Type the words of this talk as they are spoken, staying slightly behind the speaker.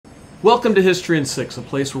Welcome to History in 6, a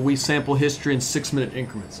place where we sample history in 6-minute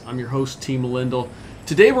increments. I'm your host, T. Melindle.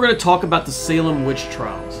 Today we're going to talk about the Salem Witch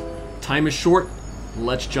Trials. Time is short,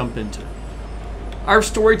 let's jump into it. Our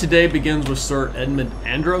story today begins with Sir Edmund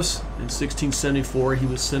Andros. In 1674, he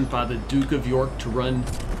was sent by the Duke of York to run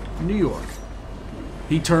New York.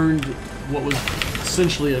 He turned what was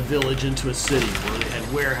essentially a village into a city where they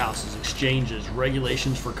had warehouses, exchanges,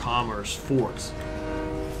 regulations for commerce, forts.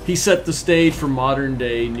 He set the stage for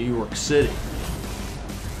modern-day New York City.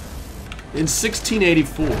 In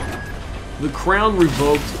 1684, the Crown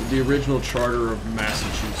revoked the original charter of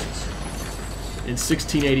Massachusetts. In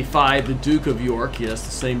 1685, the Duke of York, yes,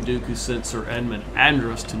 the same Duke who sent Sir Edmund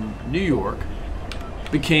Andros to New York,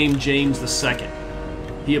 became James II.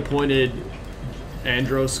 He appointed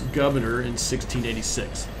Andros governor in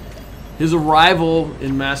 1686. His arrival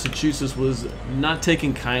in Massachusetts was not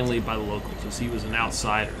taken kindly by the locals, as he was an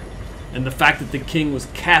outsider, and the fact that the king was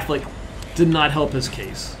Catholic did not help his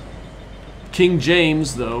case. King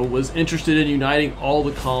James, though, was interested in uniting all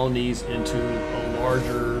the colonies into a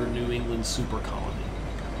larger New England super colony.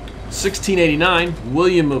 1689,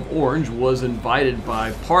 William of Orange was invited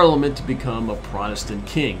by Parliament to become a Protestant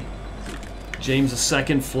king. James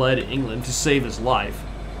II fled England to save his life,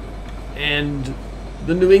 and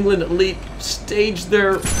the New England elite staged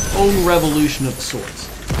their own revolution of sorts.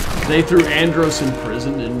 They threw Andros in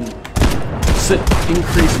prison and sent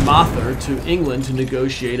Increase Mather to England to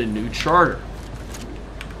negotiate a new charter.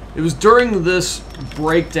 It was during this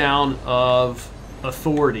breakdown of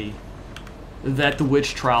authority that the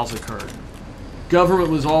witch trials occurred. Government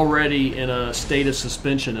was already in a state of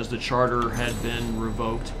suspension as the charter had been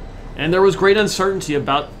revoked, and there was great uncertainty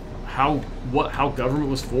about how government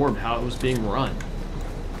was formed, how it was being run.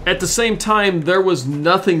 At the same time, there was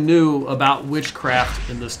nothing new about witchcraft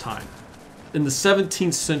in this time. In the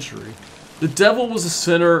 17th century, the devil was the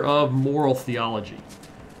center of moral theology.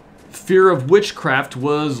 Fear of witchcraft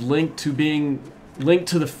was linked to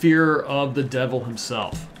the fear of the devil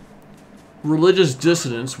himself. Religious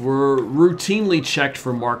dissidents were routinely checked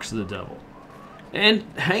for marks of the devil. And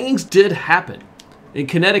hangings did happen. In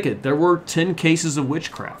Connecticut, there were 10 cases of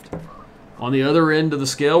witchcraft. On the other end of the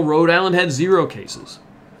scale, Rhode Island had 0 cases.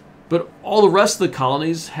 But all the rest of the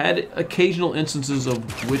colonies had occasional instances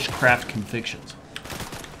of witchcraft convictions.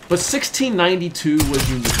 But 1692 was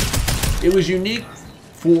unique. It was unique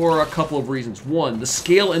for a couple of reasons. One, the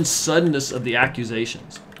scale and suddenness of the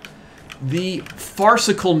accusations. The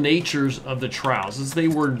farcical natures of the trials, as they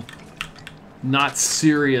were not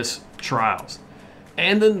serious trials.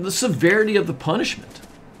 And then the severity of the punishment.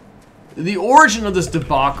 The origin of this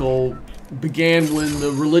debacle began when the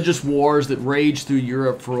religious wars that raged through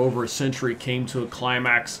Europe for over a century came to a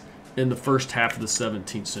climax in the first half of the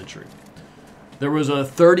 17th century. There was a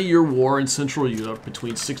 30-year war in Central Europe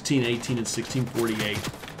between 1618 and 1648,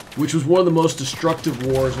 which was one of the most destructive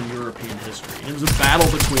wars in European history. And it was a battle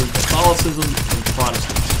between Catholicism and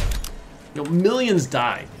Protestants. Millions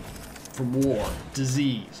died from war,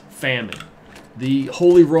 disease, famine. The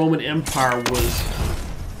Holy Roman Empire was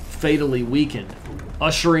fatally weakened,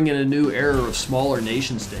 ushering in a new era of smaller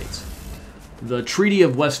nation-states. The Treaty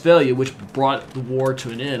of Westphalia, which brought the war to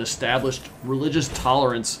an end, established religious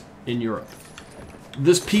tolerance in Europe.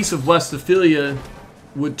 This Peace of Westphalia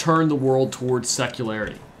would turn the world towards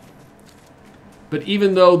secularity. But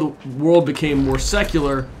even though the world became more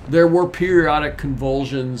secular, there were periodic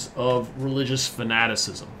convulsions of religious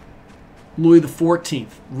fanaticism. Louis XIV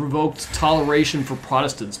revoked toleration for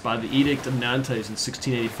Protestants by the Edict of Nantes in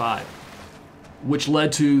 1685, which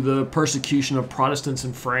led to the persecution of Protestants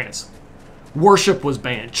in France. Worship was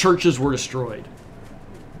banned. Churches were destroyed.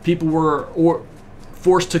 People were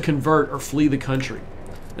forced to convert or flee the country.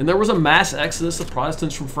 And there was a mass exodus of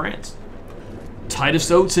Protestants from France. Titus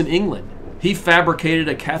Oates in England. He fabricated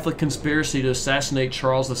a Catholic conspiracy to assassinate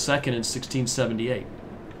Charles II in 1678.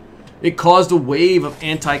 It caused a wave of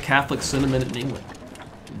anti-Catholic sentiment in England.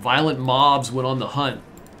 Violent mobs went on the hunt.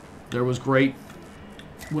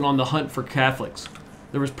 Went on the hunt for Catholics.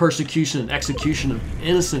 There was persecution and execution of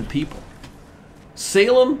innocent people.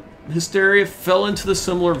 Salem hysteria fell into the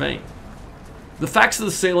similar vein. The facts of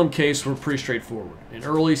the Salem case were pretty straightforward. In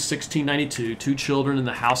early 1692, 2 children in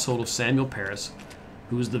the household of Samuel Parris,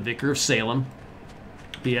 who was the vicar of Salem,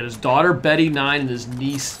 he had his daughter Betty, 9, and his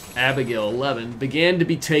niece Abigail, 11, began to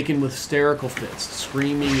be taken with hysterical fits,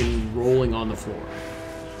 screaming and rolling on the floor.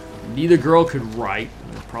 Neither girl could write,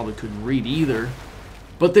 or probably couldn't read either,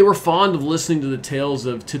 but they were fond of listening to the tales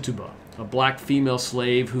of Tituba, a black female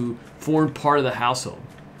slave who formed part of the household.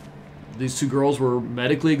 These 2 girls were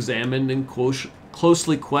medically examined and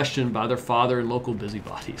closely questioned by their father and local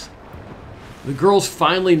busybodies. The girls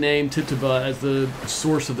finally named Tituba as the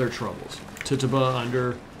source of their troubles. Tituba,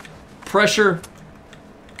 under pressure,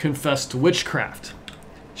 confessed to witchcraft.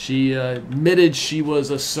 She admitted she was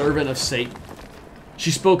a servant of Satan.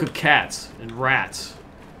 She spoke of cats and rats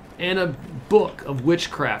and a book of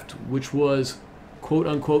witchcraft, which was, quote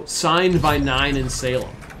unquote, signed by 9 in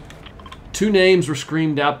Salem. 2 names were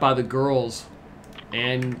screamed out by the girls,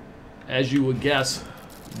 and as you would guess,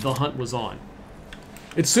 the hunt was on.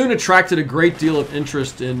 It soon attracted a great deal of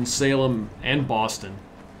interest in Salem and Boston.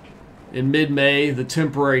 In mid-May, the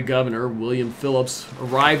temporary governor, William Phillips,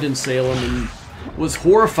 arrived in Salem and was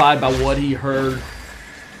horrified by what he heard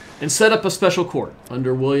and set up a special court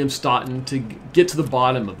under William Stoughton to get to the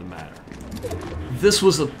bottom of the matter. This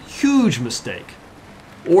was a huge mistake.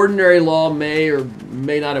 Ordinary law may or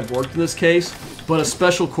may not have worked in this case, but a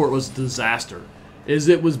special court was a disaster, as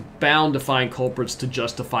it was bound to find culprits to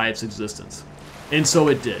justify its existence. And so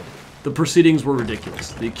it did. The proceedings were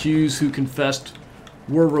ridiculous. The accused who confessed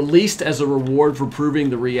were released as a reward for proving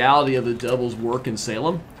the reality of the devil's work in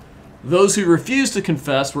Salem. Those who refused to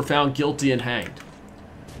confess were found guilty and hanged.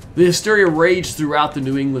 The hysteria raged throughout the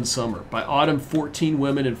New England summer. By autumn, 14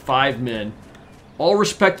 women and 5 men, all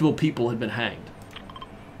respectable people, had been hanged.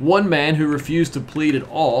 One man who refused to plead at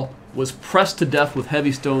all was pressed to death with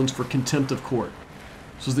heavy stones for contempt of court.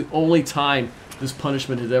 This was the only time this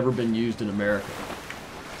punishment had ever been used in America.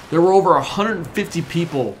 There were over 150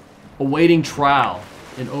 people awaiting trial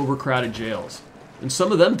in overcrowded jails, and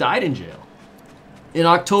some of them died in jail. In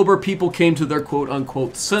October, people came to their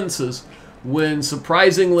quote-unquote senses when,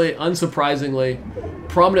 unsurprisingly,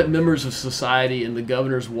 prominent members of society and the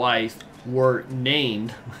governor's wife were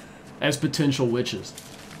named as potential witches.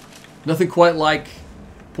 Nothing quite like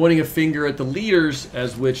pointing a finger at the leaders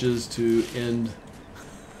as witches to end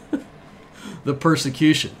the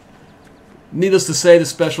persecution. Needless to say, the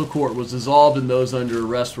special court was dissolved and those under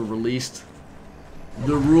arrest were released.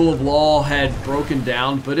 The rule of law had broken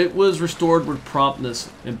down, but it was restored with promptness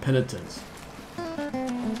and penitence.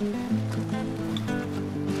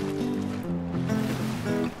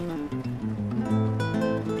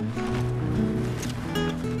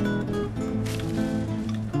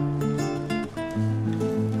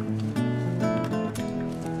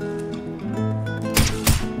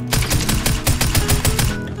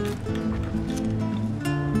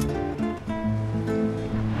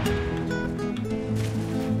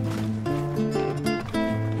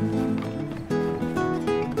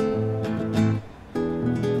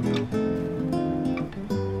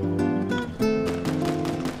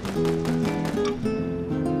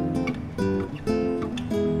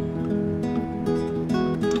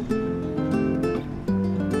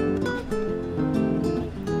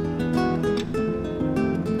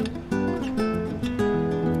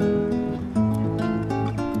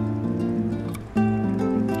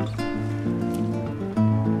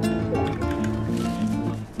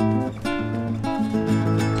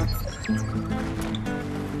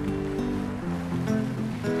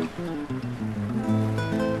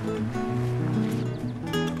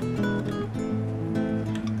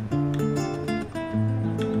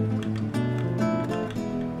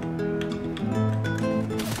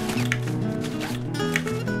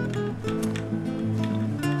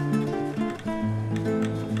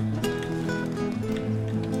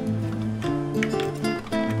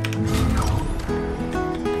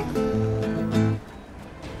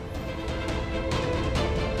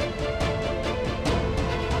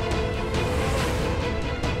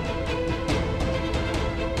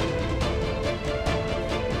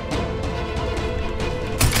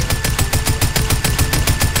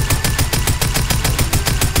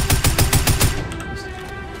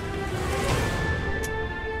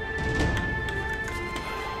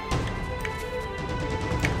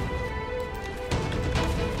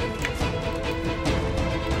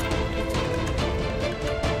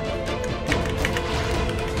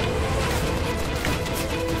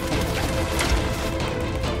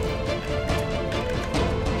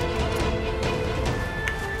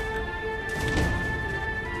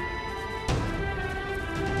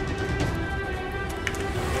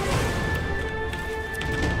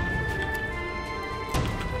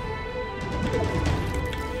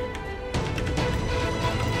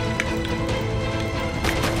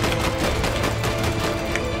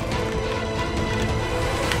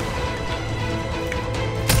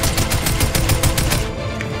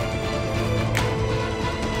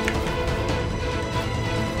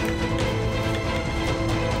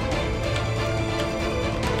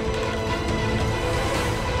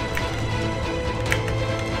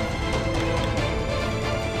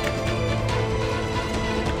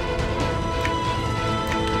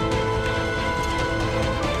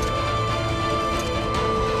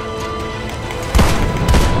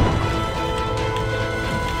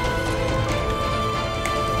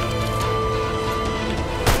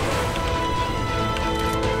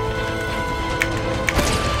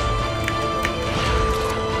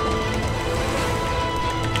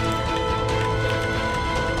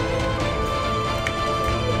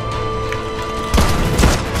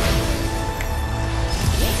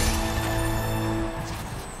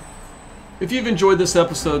 If you've enjoyed this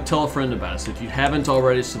episode, tell a friend about us. If you haven't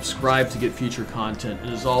already, subscribe to get future content. And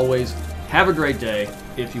as always, have a great day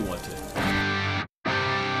if you want to.